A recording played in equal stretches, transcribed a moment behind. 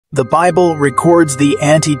The Bible records the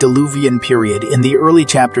Antediluvian period in the early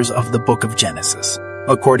chapters of the book of Genesis.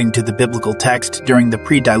 According to the biblical text, during the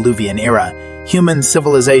Pre-Diluvian era, human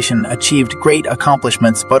civilization achieved great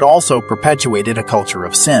accomplishments but also perpetuated a culture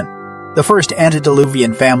of sin. The first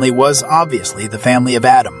antediluvian family was obviously the family of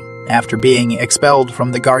Adam. After being expelled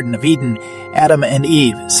from the Garden of Eden, Adam and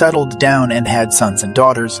Eve settled down and had sons and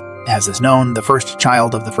daughters. As is known, the first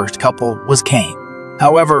child of the first couple was Cain.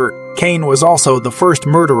 However, Cain was also the first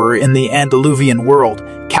murderer in the antediluvian world,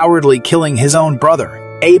 cowardly killing his own brother,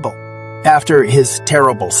 Abel. After his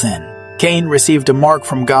terrible sin, Cain received a mark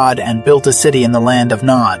from God and built a city in the land of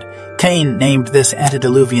Nod. Cain named this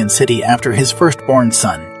antediluvian city after his firstborn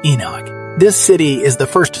son, Enoch. This city is the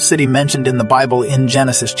first city mentioned in the Bible in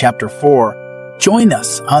Genesis chapter 4. Join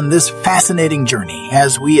us on this fascinating journey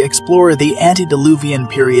as we explore the antediluvian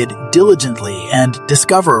period diligently and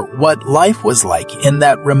discover what life was like in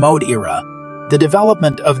that remote era. The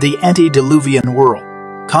development of the antediluvian world.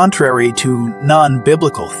 Contrary to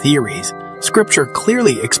non-biblical theories, Scripture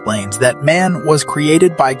clearly explains that man was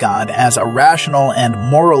created by God as a rational and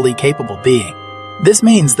morally capable being. This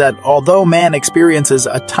means that although man experiences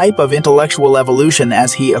a type of intellectual evolution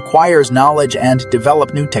as he acquires knowledge and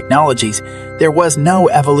develops new technologies, there was no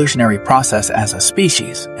evolutionary process as a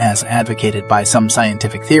species, as advocated by some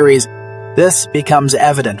scientific theories. This becomes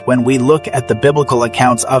evident when we look at the biblical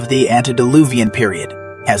accounts of the antediluvian period.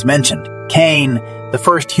 As mentioned, Cain, the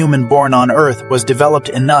first human born on earth, was developed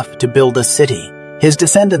enough to build a city. His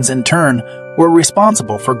descendants, in turn, were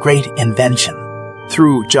responsible for great invention.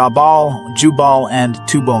 Through Jabal, Jubal, and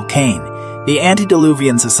Tubal-Cain, the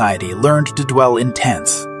antediluvian society learned to dwell in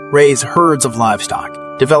tents, raise herds of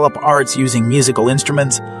livestock, develop arts using musical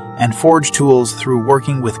instruments, and forge tools through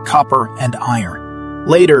working with copper and iron.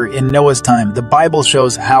 Later, in Noah's time, the Bible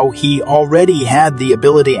shows how he already had the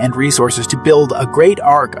ability and resources to build a great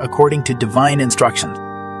ark according to divine instructions.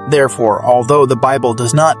 Therefore, although the Bible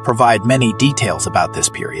does not provide many details about this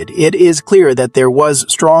period, it is clear that there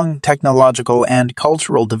was strong technological and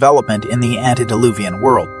cultural development in the antediluvian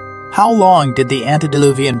world. How long did the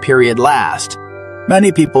antediluvian period last?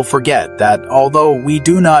 Many people forget that although we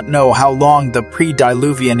do not know how long the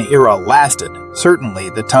pre-diluvian era lasted, certainly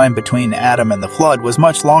the time between Adam and the flood was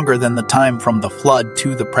much longer than the time from the flood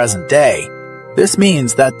to the present day. This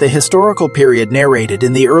means that the historical period narrated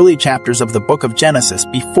in the early chapters of the book of Genesis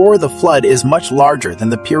before the flood is much larger than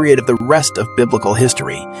the period of the rest of biblical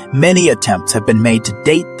history. Many attempts have been made to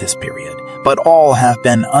date this period, but all have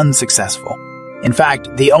been unsuccessful. In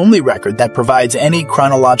fact, the only record that provides any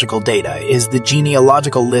chronological data is the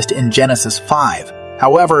genealogical list in Genesis 5.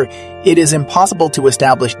 However, it is impossible to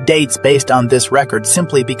establish dates based on this record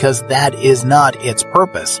simply because that is not its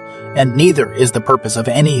purpose, and neither is the purpose of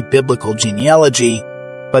any biblical genealogy.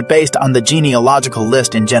 But based on the genealogical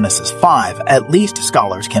list in Genesis 5, at least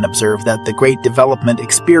scholars can observe that the great development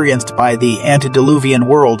experienced by the antediluvian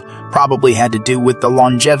world probably had to do with the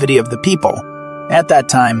longevity of the people. At that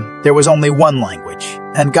time, there was only one language,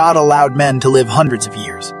 and God allowed men to live hundreds of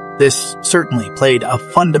years. This certainly played a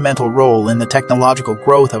fundamental role in the technological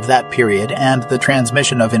growth of that period and the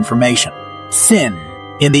transmission of information. Sin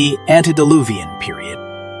in the antediluvian period.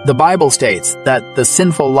 The Bible states that the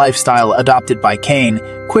sinful lifestyle adopted by Cain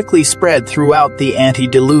quickly spread throughout the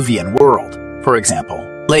antediluvian world. For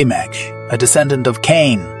example, Lamech, a descendant of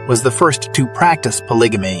Cain, was the first to practice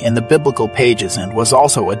polygamy in the biblical pages and was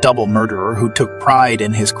also a double murderer who took pride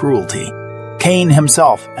in his cruelty. Cain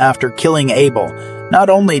himself, after killing Abel, not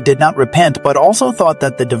only did not repent but also thought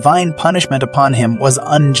that the divine punishment upon him was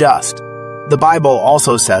unjust. The Bible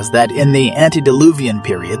also says that in the antediluvian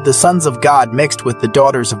period, the sons of God mixed with the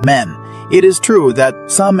daughters of men. It is true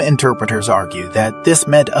that some interpreters argue that this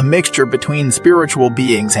meant a mixture between spiritual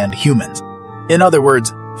beings and humans. In other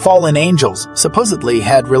words, fallen angels supposedly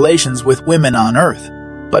had relations with women on earth.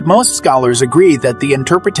 But most scholars agree that the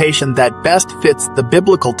interpretation that best fits the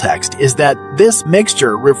biblical text is that this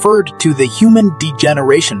mixture referred to the human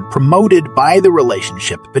degeneration promoted by the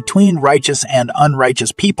relationship between righteous and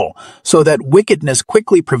unrighteous people, so that wickedness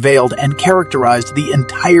quickly prevailed and characterized the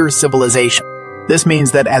entire civilization. This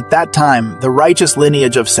means that at that time, the righteous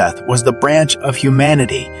lineage of Seth was the branch of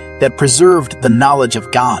humanity that preserved the knowledge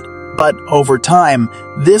of God. But over time,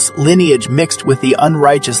 this lineage mixed with the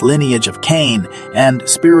unrighteous lineage of Cain, and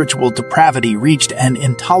spiritual depravity reached an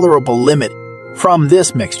intolerable limit. From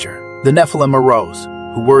this mixture, the Nephilim arose,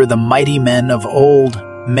 who were the mighty men of old,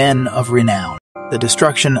 men of renown, the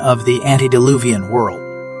destruction of the antediluvian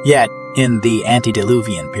world. Yet, in the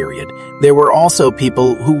antediluvian period, there were also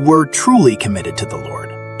people who were truly committed to the Lord.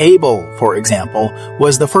 Abel, for example,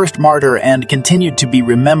 was the first martyr and continued to be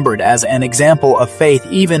remembered as an example of faith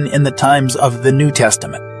even in the times of the New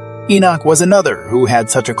Testament. Enoch was another who had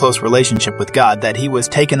such a close relationship with God that he was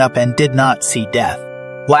taken up and did not see death.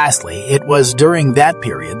 Lastly, it was during that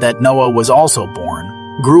period that Noah was also born,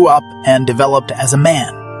 grew up, and developed as a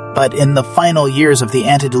man. But in the final years of the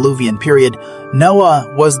antediluvian period,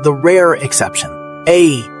 Noah was the rare exception,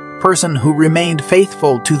 a person who remained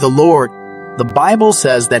faithful to the Lord. The Bible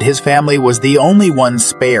says that his family was the only one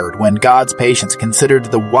spared when God's patience considered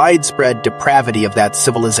the widespread depravity of that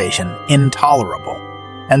civilization intolerable.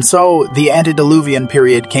 And so the antediluvian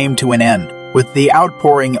period came to an end, with the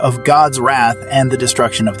outpouring of God's wrath and the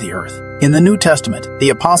destruction of the earth. In the New Testament, the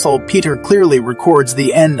Apostle Peter clearly records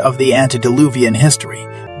the end of the antediluvian history,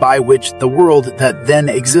 by which the world that then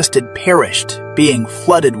existed perished, being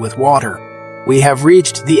flooded with water. We have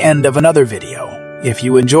reached the end of another video. If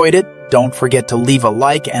you enjoyed it, don't forget to leave a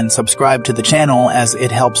like and subscribe to the channel as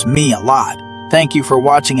it helps me a lot. Thank you for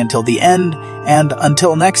watching until the end, and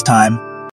until next time,